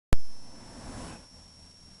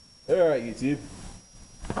Alright, YouTube.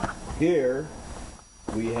 Here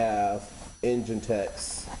we have Engine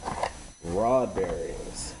Tech's rod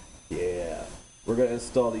bearings. Yeah. We're going to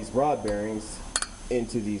install these rod bearings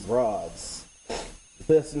into these rods. The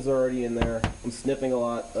pistons are already in there. I'm sniffing a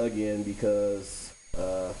lot again because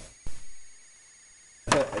I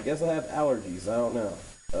guess I have allergies. I don't know.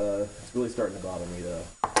 It's really starting to bother me though.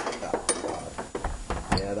 Oh, God.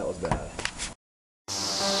 Yeah, that was bad.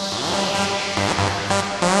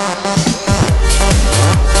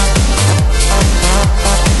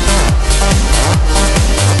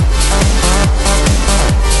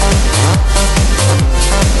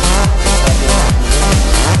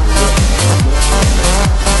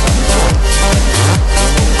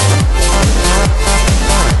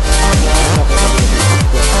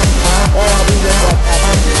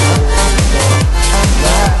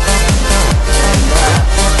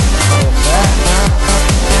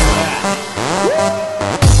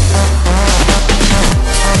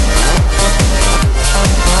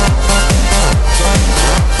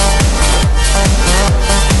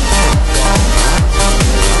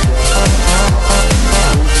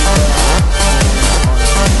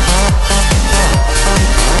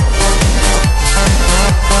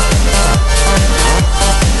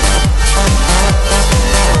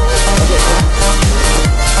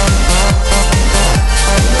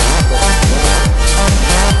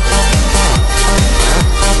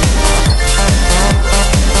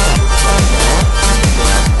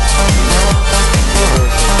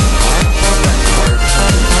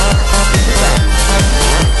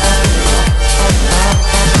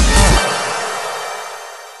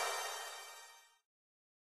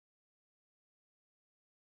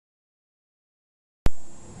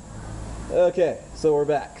 Okay, so we're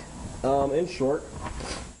back. In short,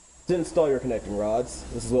 to install your connecting rods,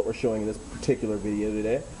 this is what we're showing in this particular video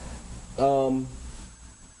today.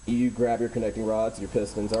 You grab your connecting rods, your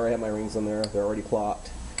pistons. I already have my rings on there, they're already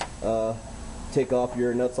clocked. Take off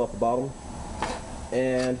your nuts off the bottom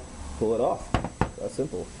and pull it off. That's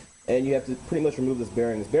simple. And you have to pretty much remove this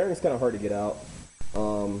bearing. This bearing is kind of hard to get out,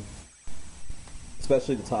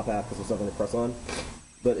 especially the top half because there's something to press on.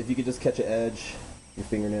 But if you could just catch an edge, your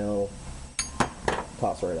fingernail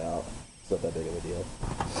pops right out. It's not that big of a deal.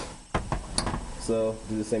 So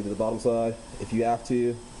do the same to the bottom side. If you have to,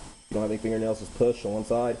 you don't have any fingernails, just push on one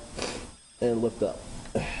side and lift up,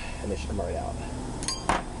 and they should come right out,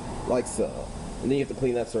 like so. And then you have to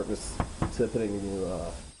clean that surface to put in your new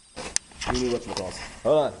whatchamacallit.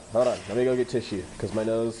 Hold on. Let me go get tissue because my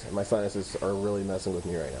nose and my sinuses are really messing with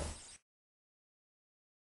me right now.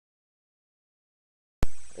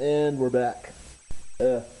 And we're back.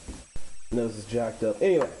 Nose is jacked up.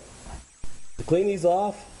 Anyway, to clean these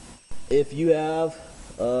off, if you have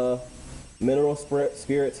mineral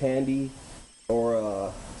spirits handy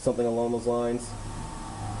or something along those lines,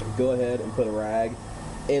 go ahead and put a rag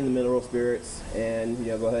in the mineral spirits and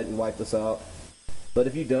go ahead and wipe this out. But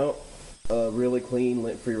if you don't, really clean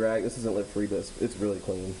lint-free rag. This isn't lint-free, but it's really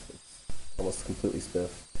clean. It's almost completely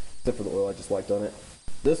stiff, except for the oil I just wiped on it.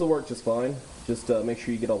 This will work just fine. Just make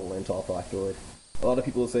sure you get all the lint off afterward. A lot of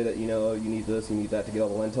people will say that, you need this, you need that to get all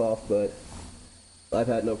the lint off, but I've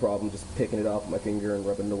had no problem just picking it off with my finger and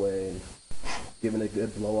rubbing it away and giving it a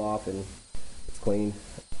good blow off, and it's clean.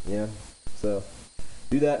 Yeah, so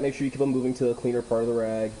do that. Make sure you keep on moving to a cleaner part of the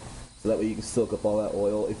rag, so that way you can soak up all that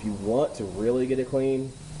oil. If you want to really get it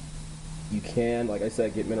clean, you can, like I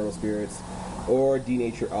said, get mineral spirits or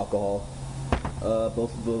denature alcohol.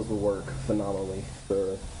 Both of those will work phenomenally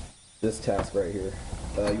for this task right here.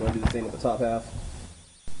 You want to do the same with the top half,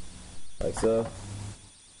 like so.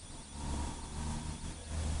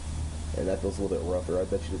 And that feels a little bit rougher. I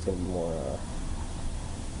bet you there's going to be more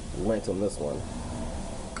lint on this one.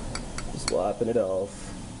 Just wiping it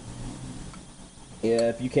off. Yeah,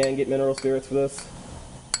 if you can get mineral spirits for this,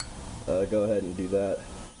 go ahead and do that.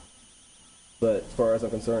 But as far as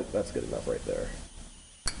I'm concerned, that's good enough right there.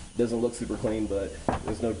 Doesn't look super clean, but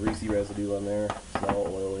there's no greasy residue on there. It's not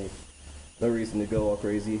all oily. No reason to go all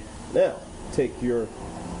crazy. Now, take your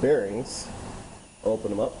bearings, open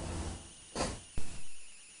them up.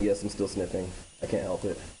 Yes, I'm still sniffing. I can't help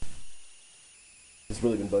it. It's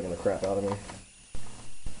really been bugging the crap out of me.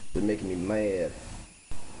 Been making me mad.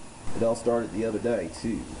 It all started the other day,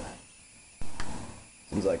 too.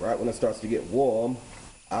 Seems like right when it starts to get warm,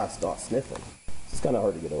 I start sniffing. It's kind of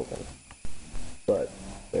hard to get open. But,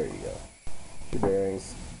 there you go. Your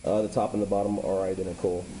bearings. The top and the bottom are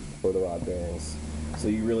identical for the rod bearings. So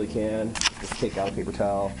you really can just take out a paper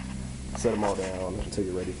towel, set them all down until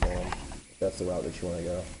you're ready for them. If that's the route that you want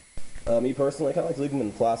to go. Me personally, I kind of like to leave them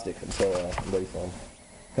in plastic until I'm ready for them.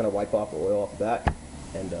 Kind of wipe off the oil off the back,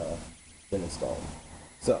 and then install them.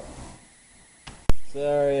 So,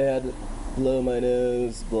 sorry I had to blow my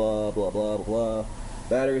nose, blah, blah, blah, blah, blah.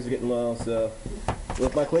 Batteries are getting low, so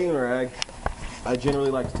with my cleaning rag, I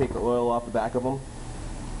generally like to take the oil off the back of them.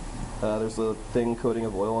 There's a thin coating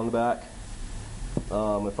of oil on the back.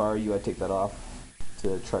 If I were you, I'd take that off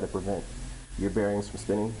to try to prevent your bearings from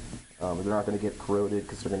spinning. They're not going to get corroded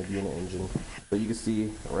because they're going to be in the engine. But you can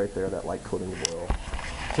see right there that light coating of oil.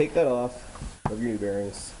 Take that off of your new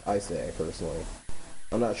bearings, I say, personally.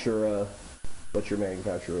 I'm not sure what your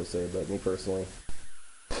manufacturer will say, but me personally,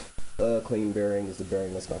 a clean bearing is a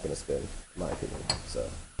bearing that's not going to spin, in my opinion. So,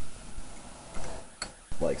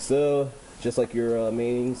 like so, just like your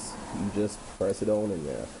mains, you just press it on, and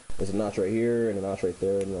there's a notch right here and a notch right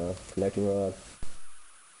there in the connecting rod,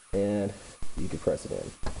 and you can press it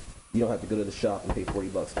in. You don't have to go to the shop and pay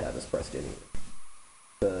 $40 to have this pressed in,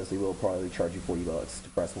 because they will probably charge you $40 to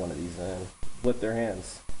press one of these in with their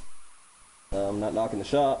hands. I'm not knocking the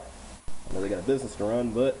shop. I know they got a business to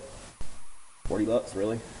run, but $40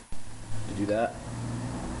 really to do that.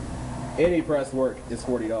 Any press work is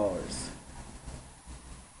 $40.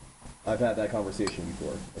 I've had that conversation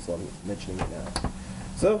before. That's why I'm mentioning it now.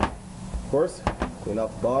 So, of course, clean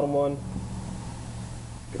off the bottom one.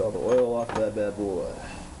 Get all the oil off that bad boy.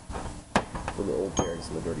 For the old bearings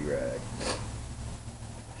in the dirty rag.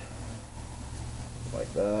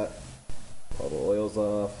 Like that. All the oil's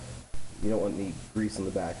off. You don't want any grease on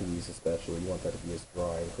the back of these, especially. You want that to be as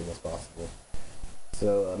dry and clean as possible.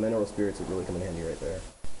 So mineral spirits would really come in handy right there.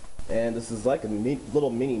 And this is like a little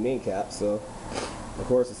mini main cap, so of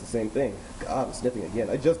course it's the same thing. God, I'm sniffing again.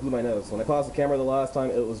 I just blew my nose. When I paused the camera the last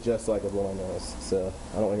time, it was just so I could blow my nose. So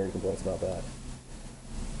I don't want to hear any complaints about that.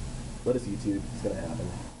 But it's YouTube. It's going to happen.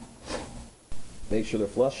 Make sure they're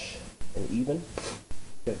flush and even.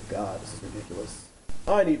 Good God, this is ridiculous.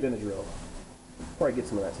 I need Benadryl. Probably get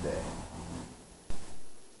some of that today.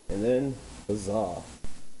 And then, huzzah,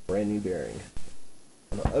 brand new bearing.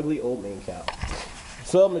 On an ugly old main cap.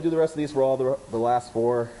 So I'm going to do the rest of these for all the last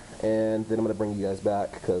four, and then I'm going to bring you guys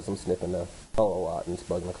back because I'm sniffing a hell of a lot and it's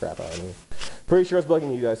bugging the crap out of me. Pretty sure it's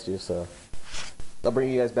bugging you guys too, so I'll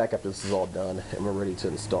bring you guys back after this is all done and we're ready to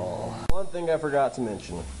install. One thing I forgot to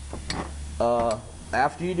mention.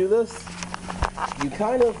 After you do this, you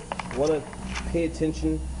kind of want to pay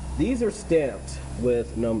attention. These are stamped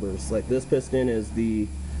with numbers. Like this piston is the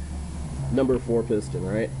number 4 piston,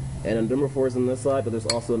 right? And number 4 is on this side, but there's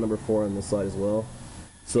also a number 4 on this side as well.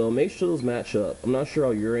 So make sure those match up. I'm not sure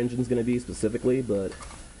how your engine's going to be specifically, but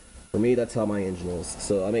for me, that's how my engine is.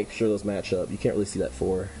 So I make sure those match up. You can't really see that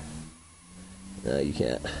 4. No, you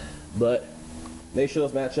can't. But make sure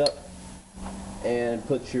those match up. And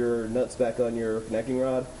put your nuts back on your connecting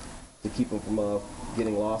rod to keep them from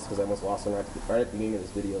getting lost, because I almost lost them right at the beginning of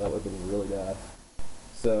this video. That would have been really bad.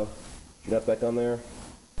 So, put your nuts back on there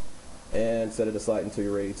and set it aside until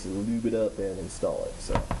you're ready to lube it up and install it.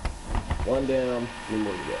 So, one down, 3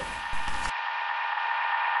 more to go.